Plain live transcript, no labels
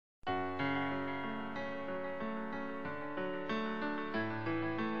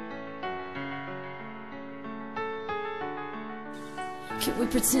Can we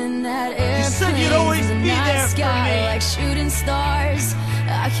pretend that You said you'd always airplanes in the be night there for sky me. like shooting stars?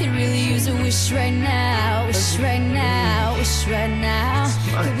 I could really use a wish right now, wish right now, wish right now.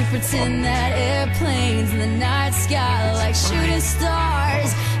 Can we pretend that airplanes in the night sky like shooting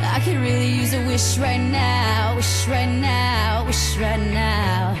stars? I could really use a wish right now, wish right now, wish right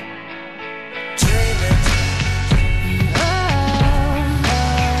now. Dreaming.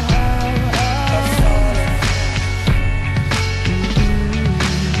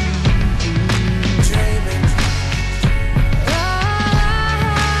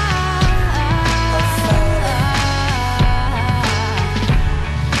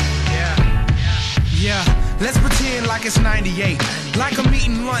 Let's pretend like it's 98, like I'm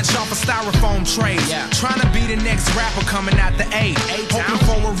eating lunch off a styrofoam tray. Trying to be the next rapper coming out the A, hoping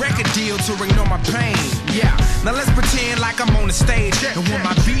for a record deal to ignore my pain. Now let's pretend like I'm on the stage, and when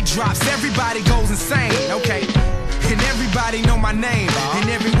my beat drops, everybody goes insane. Okay, and everybody know my name, and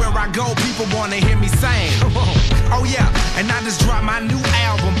everywhere I go, people wanna hear me sing. Oh yeah, and I just dropped my new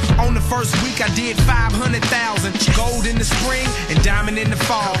album. On the first week I did 500,000. Gold in the spring and diamond in the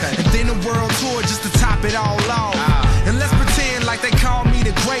fall. And then a world tour just to top it all off. And let's pretend like they call me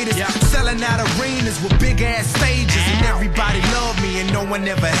the greatest. Selling out arenas with big ass stages. And everybody love me and no one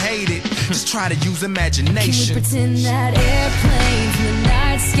ever hated. Just try to use imagination. Can we pretend that airplanes in the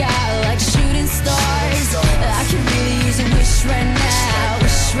night sky like shooting stars? I can really use a wish right now,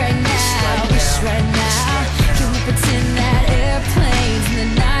 wish right now, wish right now. Can we pretend that airplanes in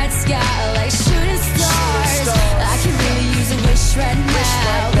the night sky like shooting stars? I can really use a wish right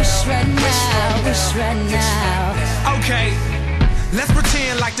now, wish right now, wish right now. Okay, let's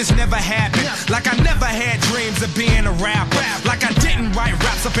pretend like this never happened. Like I never had dreams of being a rapper. Like I didn't write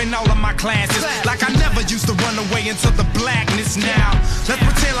raps up in all of my classes. Like I never used to run away into the blackness now. Let's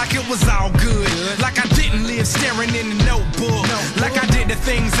pretend like it was all good. Like I didn't live staring in the notebook. Like I did the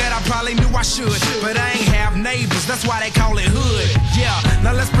things that I probably knew I should. But I ain't have neighbors, that's why they call it hood. Yeah,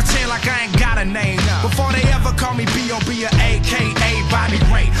 now let's pretend like I ain't got a name. Before they ever call me B.O.B or A.K.A. Bobby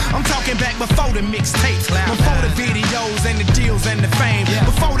Ray. I'm talking back before the mixtapes, before the videos and the deals and the fame.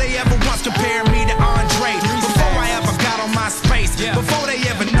 Before they ever once compared me to Andre. Before I ever got on my space. Before they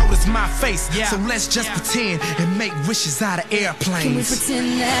ever noticed my face. So let's just pretend and make wishes out of airplanes. Can we pretend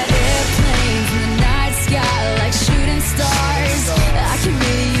that airplanes in the night sky like shooting stars? I can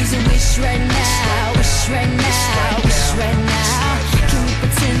really use a wish right now, wish right now, wish right now. Can we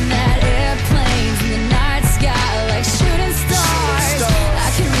pretend that airplanes in the night sky like shooting stars? I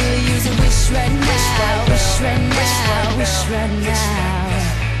can really use a wish right now, wish right now, wish right now.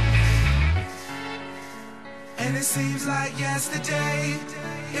 And it seems like yesterday,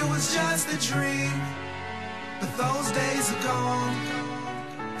 it was just a dream. But those days are gone,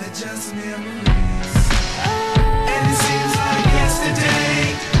 they're just memories. And it seems like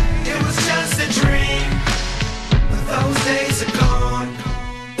yesterday, it was just a dream. But those days are gone.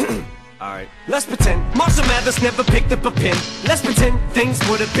 Alright, let's pretend Marshall Mathers never picked up a pen. Let's pretend things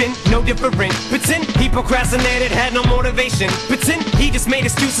would have been no different. Pretend he procrastinated, had no motivation. Pretend he just made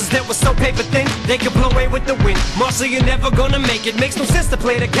excuses that were so paper thin they could blow away with the wind. Marshall, you're never gonna make it. Makes no sense to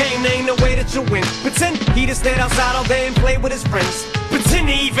play the game, there ain't no way that you'll win. Pretend he just stayed outside all day and played with his friends. Pretend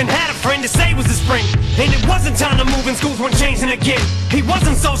he even had a friend to say was his friend. And it wasn't time to move and schools weren't changing again. He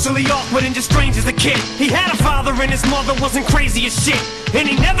wasn't socially awkward and just strange as a kid. He had a father and his mother wasn't crazy as shit. And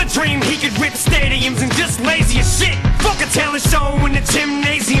he never dreamed he could rip stadiums and just lazy as shit. Fuck a talent show in the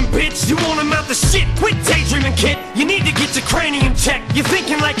gymnasium, bitch. You want him out the shit, quit daydreaming, kid. You need to get your cranium checked. You're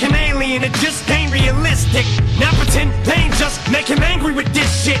thinking like an alien, it just ain't realistic. Now pretend pain just make him angry with this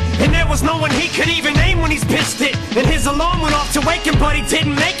shit. And there was no one he could even name when he's pissed it. And his alarm went off to wake him, but he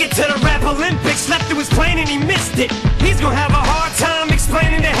didn't make it to the rap Olympics. Slept through his plane and he missed it. He's gonna have a hard time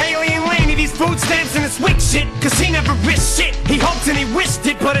explaining to Haley and Laney these food stamps and this weak shit. Cause he never risked shit. He hoped and he wished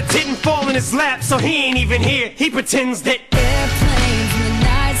it, but it didn't fall in his lap. So he ain't even here, he pretends that Airplanes in the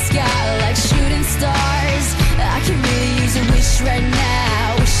night sky like shooting stars. I can really use a wish right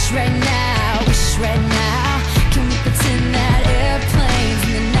now, wish right now, wish right now.